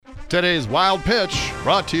Today's Wild Pitch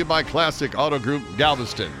brought to you by Classic Auto Group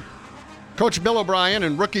Galveston. Coach Bill O'Brien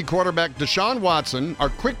and rookie quarterback Deshaun Watson are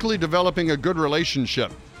quickly developing a good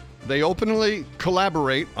relationship. They openly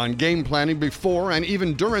collaborate on game planning before and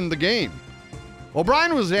even during the game.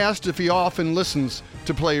 O'Brien was asked if he often listens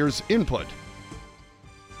to players' input.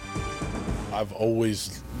 I've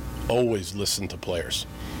always listened to players,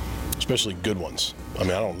 especially good ones. I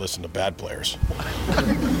mean, I don't listen to bad players.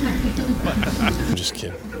 I'm just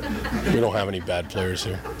kidding. We don't have any bad players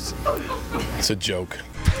here. It's a joke.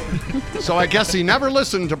 So I guess he never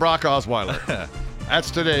listened to Brock Osweiler. That's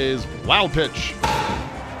today's Wild Pitch.